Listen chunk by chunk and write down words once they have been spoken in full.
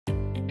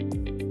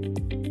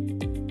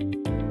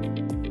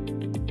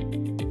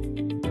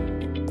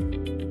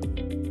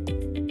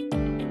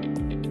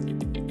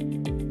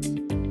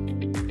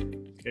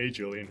Hey,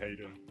 Julian, how you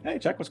doing? Hey,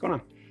 Chuck, what's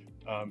going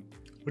on?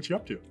 What you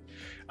up to?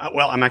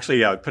 Well, I'm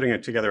actually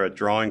putting together a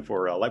drawing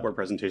for a Lightboard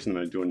presentation that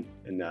I'm doing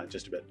in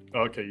just a bit.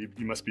 Okay,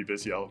 you must be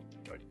busy.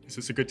 Is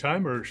this a good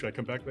time, or should I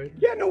come back later?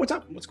 Yeah, no, what's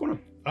up? What's going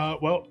on?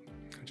 Well,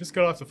 I just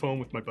got off the phone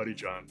with my buddy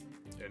John,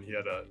 and he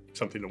had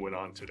something that went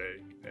on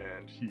today,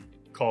 and he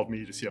called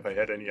me to see if I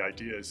had any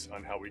ideas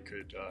on how we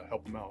could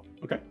help him out.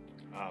 Okay.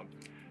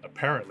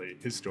 Apparently,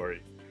 his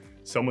story,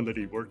 someone that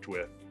he worked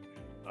with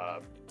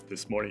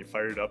this morning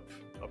fired up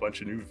a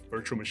bunch of new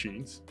virtual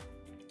machines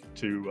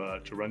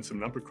to run some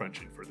number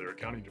crunching for their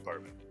accounting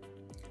department.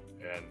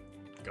 And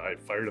the guy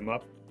fired him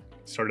up,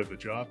 started the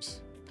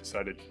jobs,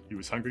 decided he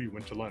was hungry,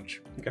 went to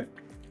lunch. Okay.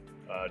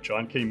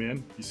 John came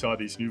in, he saw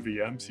these new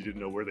VMs, he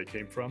didn't know where they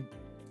came from,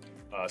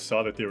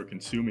 saw that they were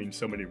consuming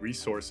so many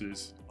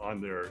resources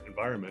on their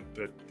environment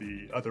that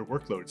the other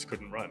workloads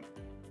couldn't run.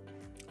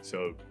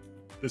 So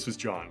this was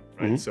John,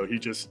 right? Mm-hmm. So he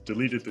just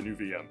deleted the new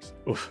VMs,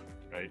 Oof.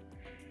 right?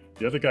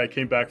 The other guy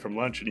came back from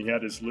lunch and he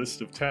had his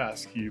list of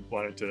tasks. He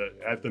wanted to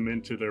add them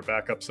into their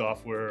backup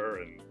software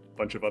and a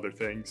bunch of other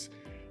things,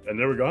 and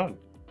they were gone.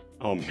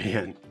 Oh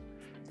man.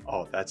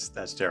 Oh, that's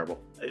terrible.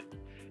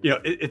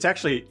 It's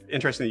actually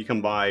interesting that you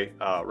come by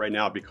right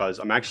now, because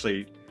I'm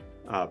actually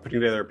putting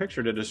together a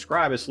picture to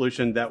describe a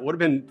solution that would have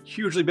been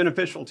hugely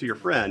beneficial to your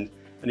friend,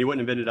 and he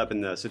wouldn't have ended up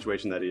in the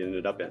situation that he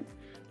ended up in.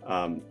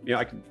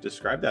 I can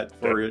describe that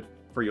for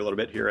you a little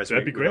bit here.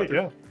 That'd be great,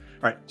 yeah.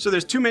 All right, so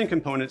there's two main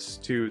components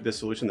to this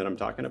solution that I'm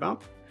talking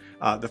about.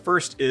 The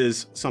first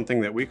is something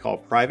that we call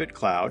Private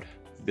Cloud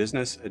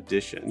Business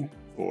Edition,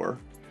 or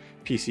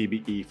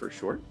PCBE for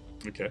short.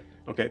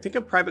 Okay, think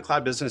of Private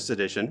Cloud Business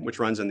Edition, which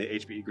runs in the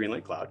HPE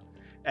GreenLake cloud,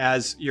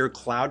 as your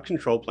cloud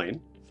control plane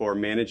for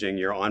managing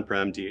your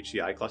on-prem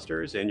DHCI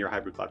clusters and your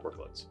hybrid cloud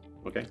workloads,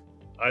 okay?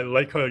 I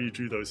like how you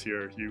drew those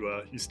here.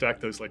 You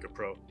stacked those like a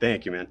pro.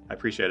 Thank you, man, I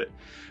appreciate it.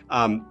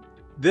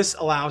 This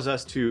allows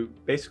us to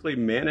basically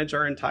manage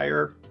our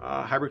entire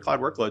hybrid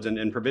cloud workloads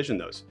and provision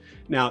those.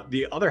 Now,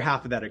 the other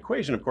half of that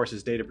equation, of course,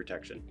 is data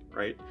protection,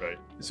 right? Right.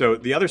 So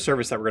the other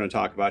service that we're going to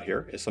talk about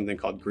here is something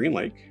called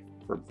GreenLake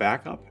for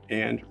Backup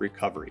and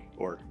Recovery,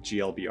 or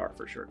GLBR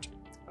for short.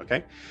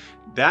 Okay,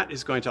 that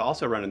is going to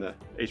also run in the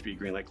HPE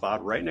GreenLake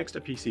cloud right next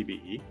to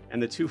PCBE,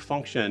 and the two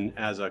function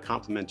as a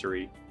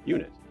complementary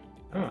unit.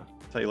 I'll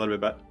tell you a little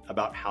bit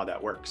about how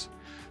that works.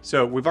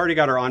 So we've already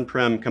got our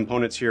on-prem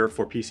components here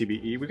for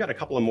PCBE. We've got a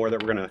couple of more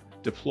that we're going to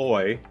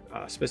deploy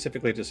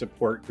specifically to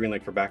support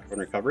GreenLake for Backup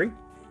and Recovery.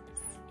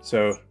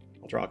 So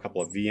I'll draw a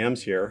couple of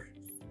VMs here.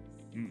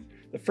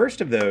 The first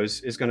of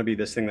those is going to be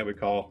this thing that we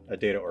call a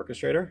data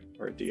orchestrator,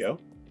 or a DO.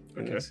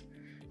 Okay. It's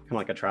kind of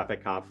like a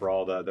traffic cop for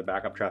all the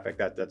backup traffic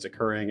that's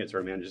occurring. It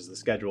sort of manages the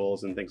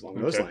schedules and things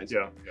along those lines.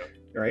 Yeah.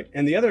 All right.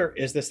 And the other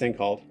is this thing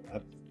called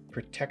a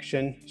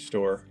Protection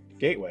Store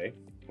Gateway,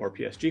 or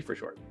PSG for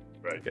short.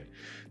 Right. Okay.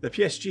 The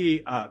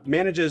PSG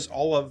manages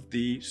all of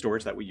the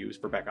storage that we use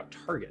for backup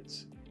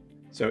targets.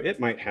 So it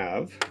might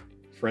have,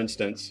 for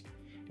instance,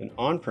 an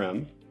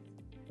on-prem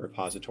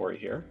repository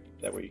here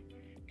that we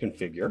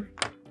configure,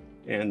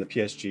 and the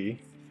PSG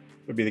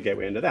would be the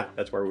gateway into that.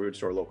 That's where we would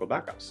store local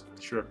backups.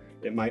 Sure.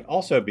 It might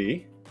also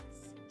be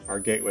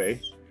our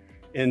gateway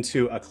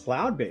into a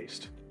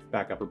cloud-based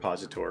backup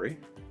repository,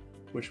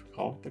 which we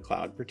call the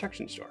Cloud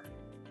Protection Store.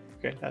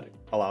 Okay, that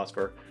allows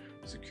for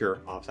secure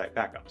offsite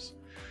backups.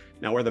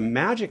 Now, where the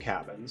magic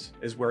happens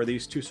is where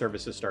these two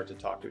services start to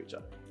talk to each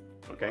other.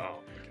 Okay. Wow.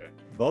 Okay.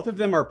 Both of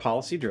them are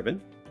policy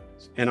driven.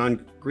 And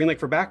on GreenLake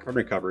for Backup and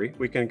Recovery,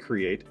 we can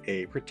create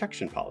a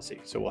protection policy.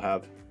 So we'll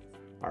have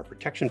our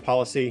protection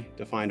policy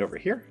defined over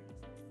here.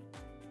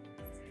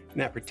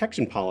 And that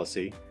protection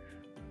policy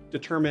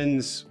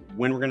determines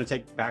when we're going to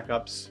take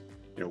backups,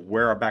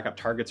 where our backup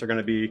targets are going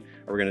to be.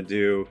 Are we going to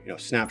do,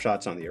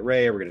 snapshots on the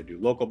array? Are we going to do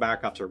local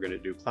backups? Or are we going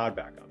to do cloud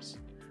backups?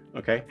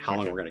 Okay, how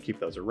long we're going to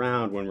keep those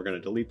around, when we're going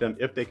to delete them,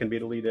 if they can be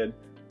deleted,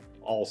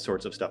 all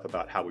sorts of stuff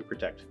about how we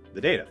protect the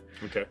data.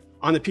 Okay.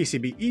 On the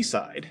PCBE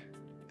side,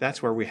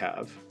 that's where we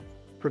have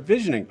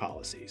provisioning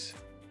policies.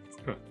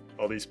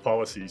 All these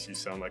policies, you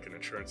sound like an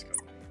insurance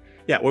company.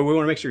 Yeah, well, we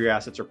want to make sure your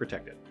assets are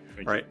protected.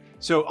 Thank all right.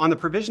 So on the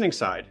provisioning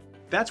side,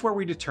 that's where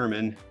we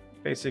determine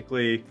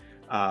basically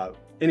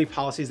any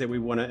policies that we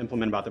want to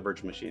implement about the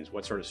virtual machines.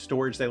 What sort of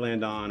storage they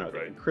land on? Are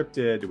they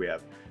encrypted? Do we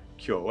have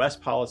QoS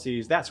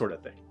policies? That sort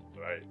of thing.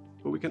 Right.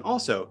 But we can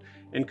also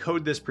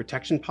encode this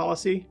protection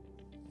policy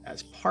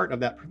as part of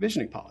that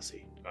provisioning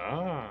policy.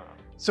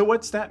 So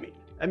what's that mean?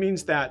 That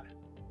means that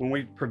when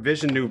we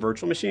provision new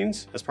virtual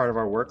machines as part of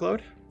our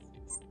workload,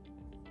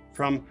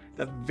 from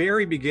the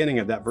very beginning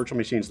of that virtual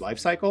machine's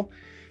lifecycle,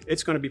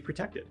 it's going to be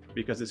protected,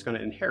 because it's going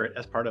to inherit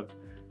as part of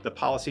the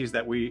policies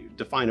that we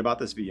define about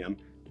this VM,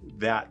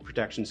 that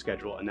protection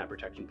schedule and that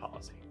protection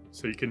policy.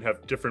 So you can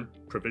have different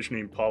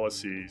provisioning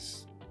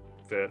policies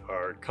that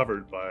are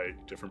covered by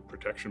different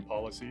protection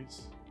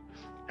policies?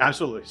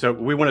 Absolutely. So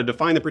we want to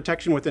define the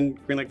protection within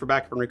GreenLake for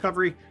Backup and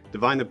Recovery,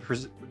 define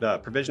the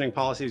provisioning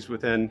policies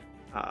within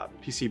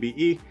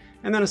PCBE,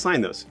 and then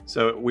assign those.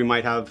 So we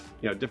might have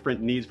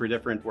different needs for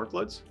different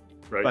workloads.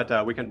 Right.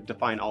 But we can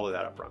define all of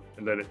that up front.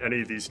 And then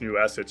any of these new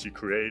assets you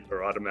create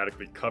are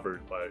automatically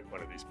covered by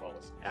one of these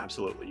policies.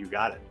 Absolutely, you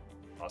got it.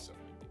 Awesome.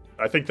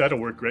 I think that'll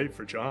work great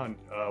for John.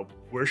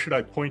 Where should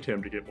I point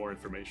him to get more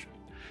information?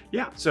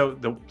 Yeah, so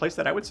the place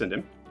that I would send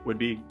him would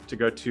be to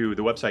go to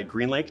the website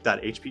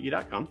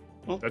greenlake.hpe.com.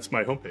 Well, That's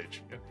my homepage.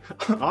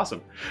 Yeah.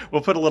 awesome.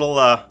 We'll put a little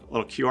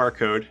QR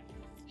code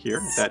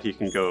here that he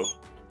can go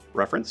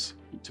reference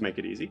to make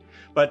it easy.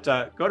 But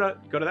go to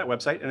that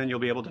website, and then you'll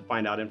be able to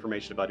find out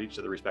information about each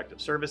of the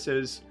respective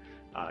services,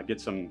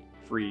 get some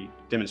free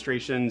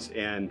demonstrations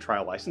and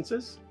trial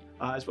licenses,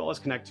 as well as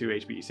connect to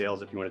HPE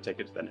Sales if you want to take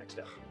it to the next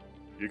step.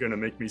 You're going to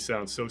make me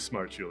sound so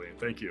smart, Julian.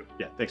 Thank you.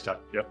 Yeah, thanks,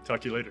 Chuck. Yep.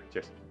 Talk to you later.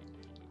 Cheers.